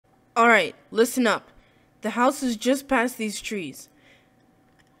Alright, listen up. The house is just past these trees.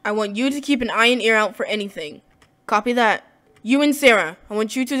 I want you to keep an eye and ear out for anything. Copy that. You and Sarah, I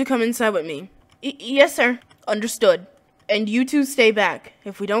want you two to come inside with me. Yes, sir. Understood. And you two stay back.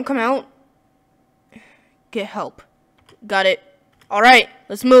 If we don't come out, get help. Got it. Alright,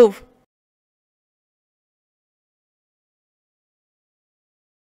 let's move.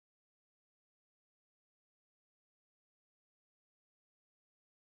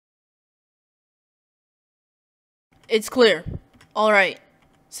 It's clear. Alright.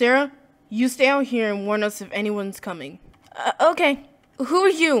 Sarah, you stay out here and warn us if anyone's coming. Okay. Who are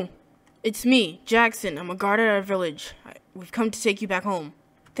you? It's me, Jackson. I'm a guard at our village. We've come to take you back home.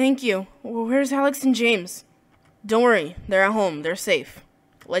 Thank you. Where's Alex and James? Don't worry. They're at home. They're safe.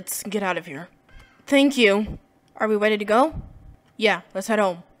 Let's get out of here. Thank you. Are we ready to go? Yeah, let's head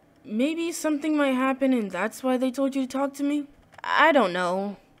home. Maybe something might happen and that's why they told you to talk to me? I don't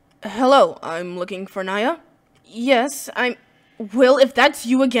know. Hello, I'm looking for Naya. Yes, Will, if that's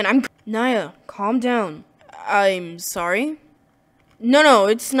you again, Naya, calm down. I'm sorry? No,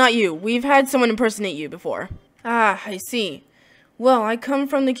 it's not you. We've had someone impersonate you before. Ah, I see. Well, I come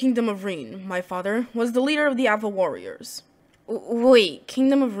from the Kingdom of Reen. My father was the leader of the Alpha Warriors. Wait,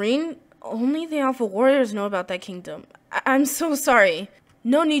 Kingdom of Reen? Only the Alpha Warriors know about that kingdom. I'm so sorry.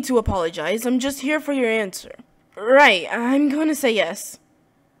 No need to apologize. I'm just here for your answer. Right, I'm going to say yes.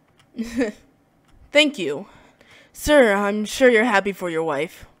 Thank you. Sir, I'm sure you're happy for your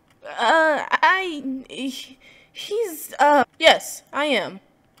wife. Yes, I am.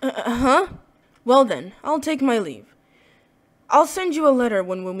 Huh? Well then, I'll take my leave. I'll send you a letter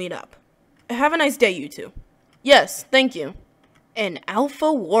when we'll meet up. Have a nice day, you two. Yes, thank you. An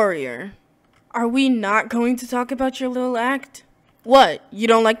Alpha Warrior. Are we not going to talk about your little act? What, you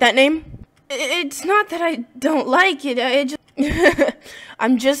don't like that name? It's not that I don't like it, I just...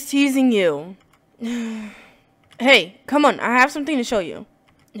 I'm just teasing you. Hey, come on, I have something to show you.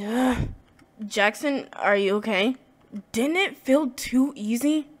 Jackson, are you okay? Didn't it feel too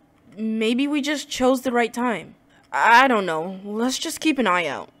easy? Maybe we just chose the right time. I don't know. Let's just keep an eye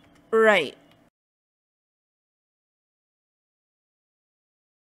out. Right.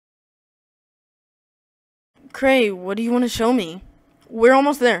 Cray, what do you want to show me? We're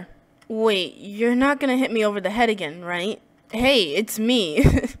almost there. Wait, you're not gonna hit me over the head again, right? Hey, it's me.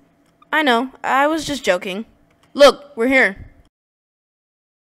 I know, I was just joking. Look, we're here.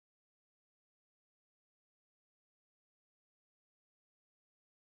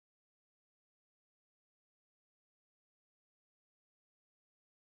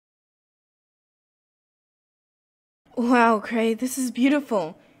 Wow, Cray, this is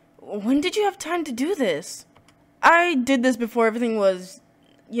beautiful. When did you have time to do this? I did this before everything was,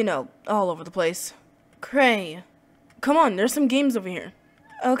 all over the place. Cray, come on, there's some games over here.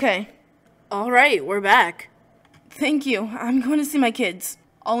 Okay. Alright, we're back. Thank you. I'm going to see my kids.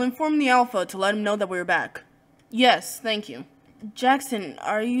 I'll inform the Alpha to let them know that we're back. Yes, thank you. Jackson,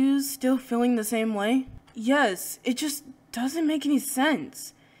 are you still feeling the same way? Yes, it just doesn't make any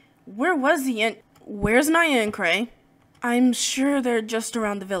sense. Where was he and... Where's Naya and Cray? I'm sure they're just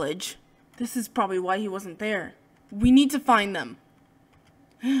around the village. This is probably why he wasn't there. We need to find them.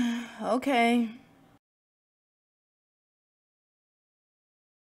 Okay.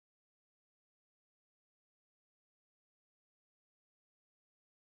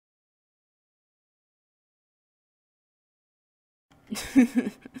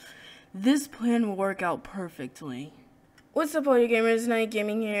 This plan will work out perfectly. What's up, all you gamers? Night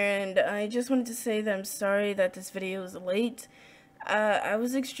Gaming here, and I just wanted to say that I'm sorry that this video is late. I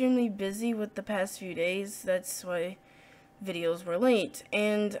was extremely busy with the past few days, that's why videos were late.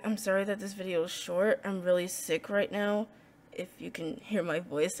 And I'm sorry that this video is short. I'm really sick right now. If you can hear my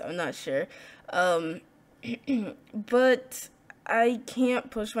voice, I'm not sure. But I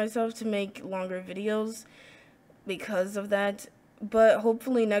can't push myself to make longer videos because of that. But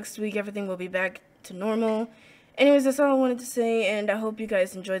hopefully next week everything will be back to normal. Anyways, that's all I wanted to say, and I hope you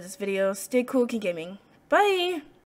guys enjoyed this video. Stay cool, keep gaming. Bye!